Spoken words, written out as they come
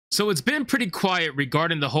So it's been pretty quiet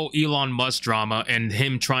regarding the whole Elon Musk drama and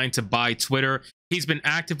him trying to buy Twitter. He's been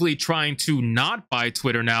actively trying to not buy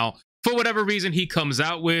Twitter now for whatever reason he comes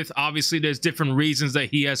out with. Obviously, there's different reasons that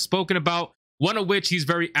he has spoken about, one of which he's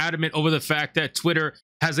very adamant over the fact that Twitter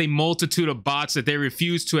has a multitude of bots that they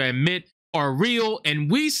refuse to admit are real.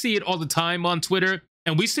 And we see it all the time on Twitter,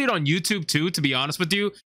 and we see it on YouTube too, to be honest with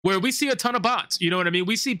you, where we see a ton of bots. You know what I mean?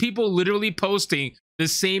 We see people literally posting the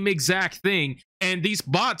same exact thing. And these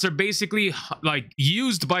bots are basically like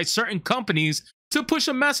used by certain companies to push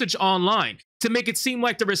a message online to make it seem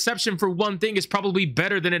like the reception for one thing is probably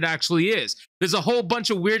better than it actually is. There's a whole bunch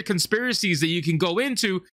of weird conspiracies that you can go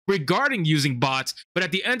into regarding using bots, but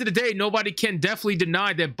at the end of the day, nobody can definitely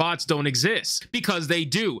deny that bots don't exist, because they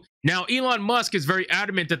do. Now, Elon Musk is very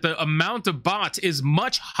adamant that the amount of bots is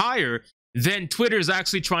much higher than Twitter is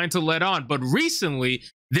actually trying to let on. But recently,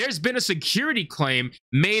 there's been a security claim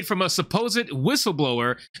made from a supposed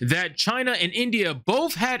whistleblower that China and India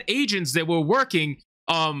both had agents that were working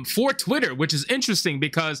for Twitter, which is interesting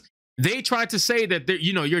because they tried to say that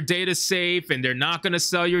your data's safe and they're not going to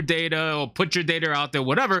sell your data or put your data out there,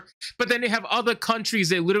 whatever. But then they have other countries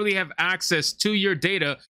that literally have access to your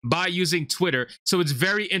data by using Twitter. So it's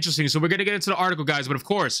very interesting. So we're going to get into the article, guys. But of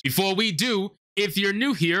course, before we do, if you're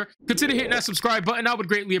new here, consider hitting that subscribe button. I would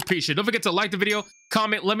greatly appreciate it. Don't forget to like the video,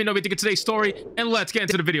 comment, let me know what you think of today's story, and let's get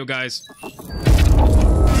into the video, guys.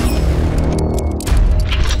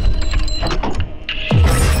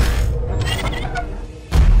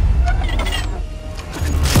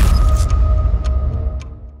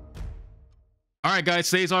 All right, guys,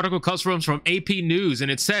 today's article comes from AP News, and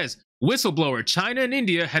it says, whistleblower, China and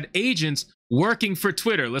India had agents working for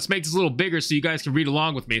Twitter. Let's make this a little bigger so you guys can read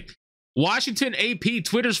along with me. Washington AP,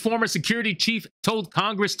 Twitter's former security chief, told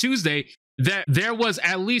Congress Tuesday that there was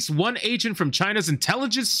at least one agent from China's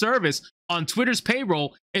intelligence service on Twitter's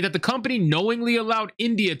payroll, and that the company knowingly allowed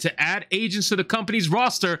India to add agents to the company's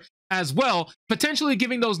roster as well, potentially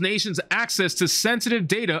giving those nations access to sensitive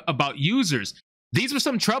data about users. These were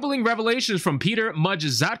some troubling revelations from Peter Mudge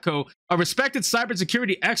Zatko, a respected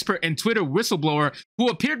cybersecurity expert and Twitter whistleblower who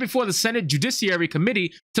appeared before the Senate Judiciary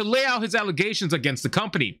Committee to lay out his allegations against the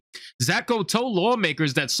company. Zatko told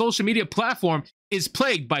lawmakers that social media platform is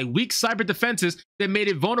plagued by weak cyber defenses that made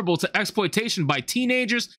it vulnerable to exploitation by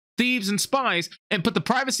teenagers, thieves, and spies, and put the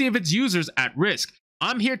privacy of its users at risk.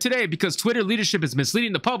 I'm here today because Twitter leadership is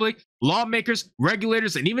misleading the public, lawmakers,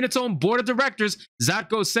 regulators, and even its own board of directors,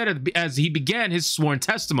 Zatko said as he began his sworn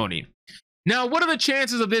testimony. Now, what are the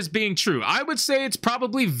chances of this being true? I would say it's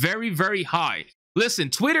probably very, very high. Listen,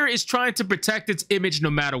 Twitter is trying to protect its image no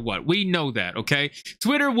matter what. We know that, okay?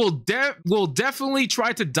 Twitter will definitely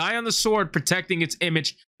try to die on the sword protecting its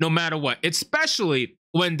image no matter what, especially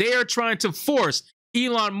when they are trying to force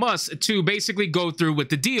Elon Musk to basically go through with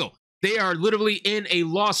the deal. They are literally in a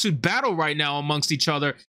lawsuit battle right now amongst each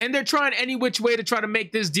other, and they're trying any which way to try to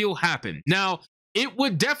make this deal happen. Now, it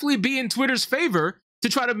would definitely be in Twitter's favor to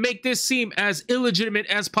try to make this seem as illegitimate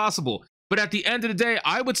as possible. But at the end of the day,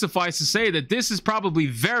 I would suffice to say that this is probably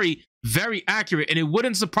very, very accurate, and it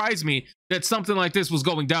wouldn't surprise me that something like this was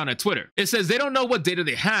going down at Twitter. It says they don't know what data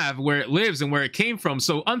they have, where it lives, and where it came from,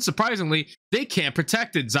 so unsurprisingly, they can't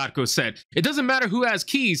protect it, Zatko said. It doesn't matter who has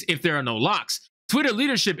keys if there are no locks. Twitter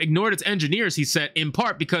leadership ignored its engineers, he said, in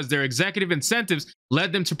part because their executive incentives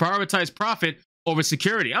led them to prioritize profit over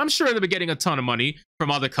security. I'm sure they've been getting a ton of money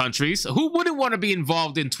from other countries. Who wouldn't want to be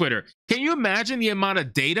involved in Twitter? Can you imagine the amount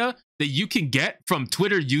of data that you can get from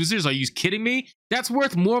Twitter users? Are you kidding me? That's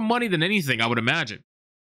worth more money than anything, I would imagine.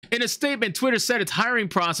 In a statement, Twitter said its hiring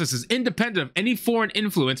process is independent of any foreign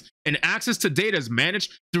influence, and access to data is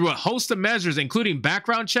managed through a host of measures, including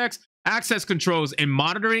background checks, access controls, and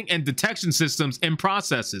monitoring and detection systems and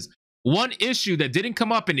processes. One issue that didn't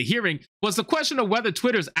come up in the hearing was the question of whether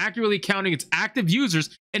Twitter is accurately counting its active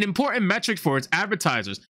users, an important metric for its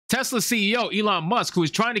advertisers. Tesla CEO Elon Musk, who is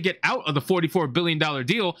trying to get out of the $44 billion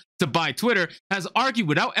deal to buy Twitter, has argued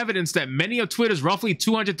without evidence that many of Twitter's roughly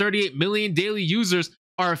 238 million daily users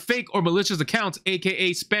are fake or malicious accounts,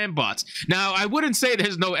 aka spam bots. Now, I wouldn't say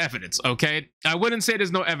there's no evidence, okay? I wouldn't say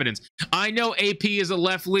there's no evidence. I know AP is a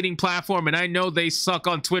left-leaning platform, and I know they suck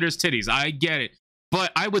on Twitter's titties. I get it.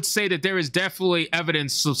 But I would say that there is definitely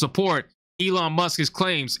evidence to support Elon Musk's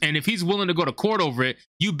claims, and if he's willing to go to court over it,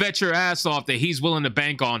 you bet your ass off that he's willing to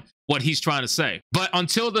bank on what he's trying to say. But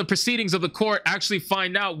until the proceedings of the court actually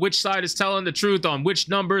find out which side is telling the truth on which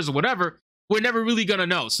numbers or whatever, we're never really gonna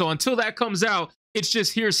know. So until that comes out, it's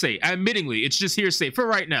just hearsay. Admittingly, it's just hearsay for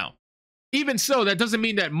right now. Even so, that doesn't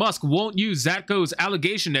mean that Musk won't use Zatko's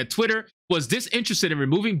allegation that Twitter was disinterested in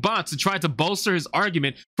removing bots to try to bolster his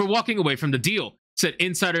argument for walking away from the deal. said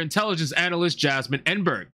insider intelligence analyst Jasmine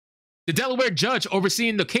Enberg. The Delaware judge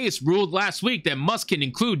overseeing the case ruled last week that Musk can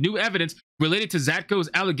include new evidence related to Zatko's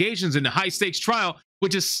allegations in the high-stakes trial,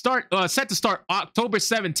 which is set to start October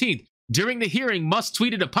 17th. During the hearing, Musk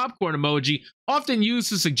tweeted a popcorn emoji, often used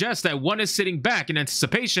to suggest that one is sitting back in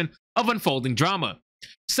anticipation of unfolding drama.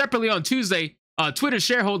 Separately on Tuesday, Twitter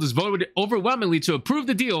shareholders voted overwhelmingly to approve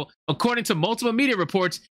the deal. According to multiple media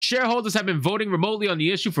reports, shareholders have been voting remotely on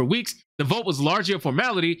the issue for weeks. The vote was largely a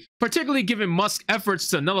formality, particularly given Musk's efforts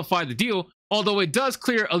to nullify the deal, although it does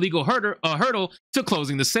clear a legal hurdle to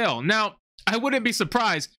closing the sale. Now, I wouldn't be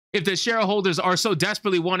surprised if the shareholders are so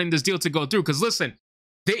desperately wanting this deal to go through, because listen,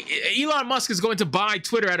 Elon Musk is going to buy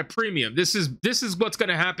Twitter at a premium. This is what's going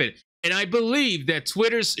to happen. And I believe that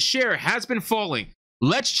Twitter's share has been falling.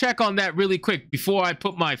 Let's check on that really quick before I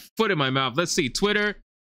put my foot in my mouth. Let's see. Twitter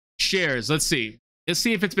shares. Let's see. Let's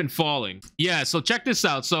see if it's been falling. Yeah, so check this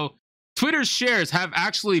out. So Twitter's shares have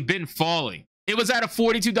actually been falling. It was at a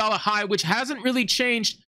 $42 high, which hasn't really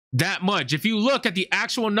changed that much. If you look at the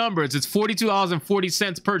actual numbers, it's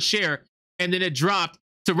 $42.40 per share, and then it dropped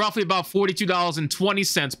to roughly about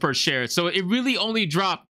 $42.20 per share. So it really only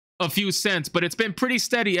dropped a few cents, but it's been pretty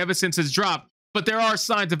steady ever since it's dropped. But there are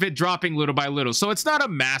signs of it dropping little by little. So it's not a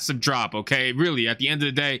massive drop, okay? Really, at the end of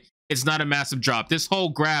the day, it's not a massive drop. This whole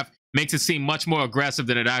graph makes it seem much more aggressive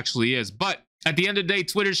than it actually is. But at the end of the day,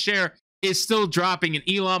 Twitter's share is still dropping, and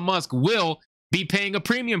Elon Musk will be paying a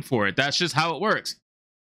premium for it. That's just how it works.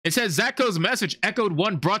 It says Zatko's message echoed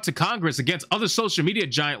one brought to Congress against other social media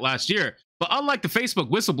giant last year. But unlike the Facebook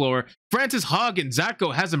whistleblower, Frances Haugen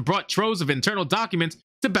Zatko hasn't brought troves of internal documents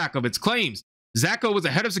to back up its claims. Zatko was the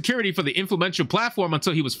head of security for the influential platform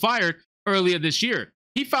until he was fired earlier this year.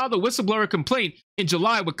 He filed a whistleblower complaint in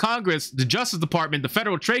July with Congress, the Justice Department, the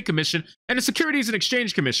Federal Trade Commission, and the Securities and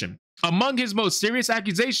Exchange Commission. Among his most serious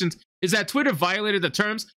accusations is that Twitter violated the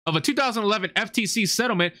terms of a 2011 FTC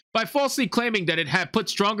settlement by falsely claiming that it had put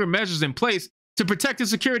stronger measures in place to protect the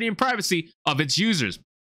security and privacy of its users.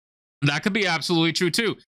 That could be absolutely true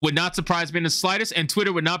too. Would not surprise me in the slightest, and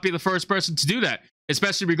Twitter would not be the first person to do that,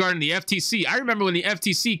 especially regarding the FTC. I remember when the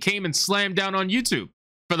FTC came and slammed down on YouTube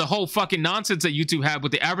for the whole fucking nonsense that YouTube had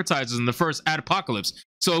with the advertisers in the first ad apocalypse.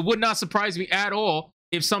 So it would not surprise me at all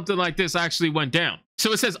if something like this actually went down.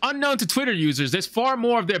 So it says, unknown to Twitter users, there's far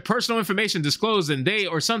more of their personal information disclosed than they,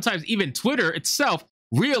 or sometimes even Twitter itself,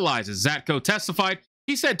 realizes, Zatko testified.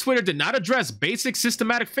 He said Twitter did not address basic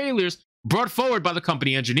systematic failures brought forward by the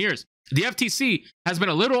company engineers. The FTC has been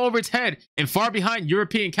a little over its head and far behind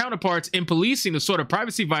European counterparts in policing the sort of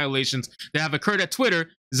privacy violations that have occurred at Twitter,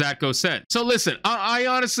 Zatko said. So listen, I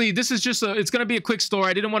honestly, this is just it's going to be a quick story.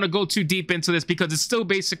 I didn't want to go too deep into this because it's still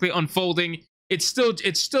basically unfolding. It's still a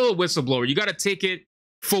whistleblower. You got to take it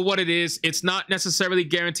for what it is. It's not necessarily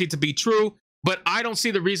guaranteed to be true, but I don't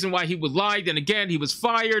see the reason why he would lie. Then again, he was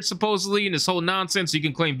fired supposedly and this whole nonsense. You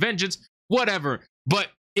can claim vengeance, whatever. But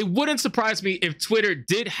it wouldn't surprise me if Twitter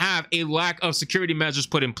did have a lack of security measures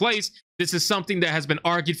put in place. This is something that has been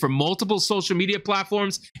argued for multiple social media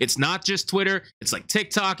platforms. It's not just Twitter. It's like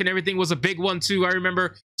TikTok and everything was a big one too, I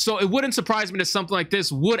remember. So it wouldn't surprise me that something like this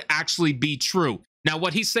would actually be true. Now,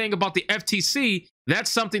 what he's saying about the FTC,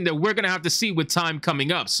 that's something that we're going to have to see with time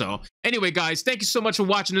coming up. So anyway, guys, thank you so much for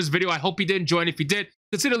watching this video. I hope you did enjoy, and if you did,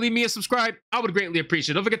 consider leaving me a subscribe. I would greatly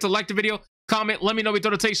appreciate it. Don't forget to like the video, comment, let me know what you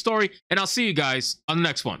thought of today's story, and I'll see you guys on the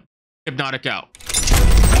next one. Hypnotic out.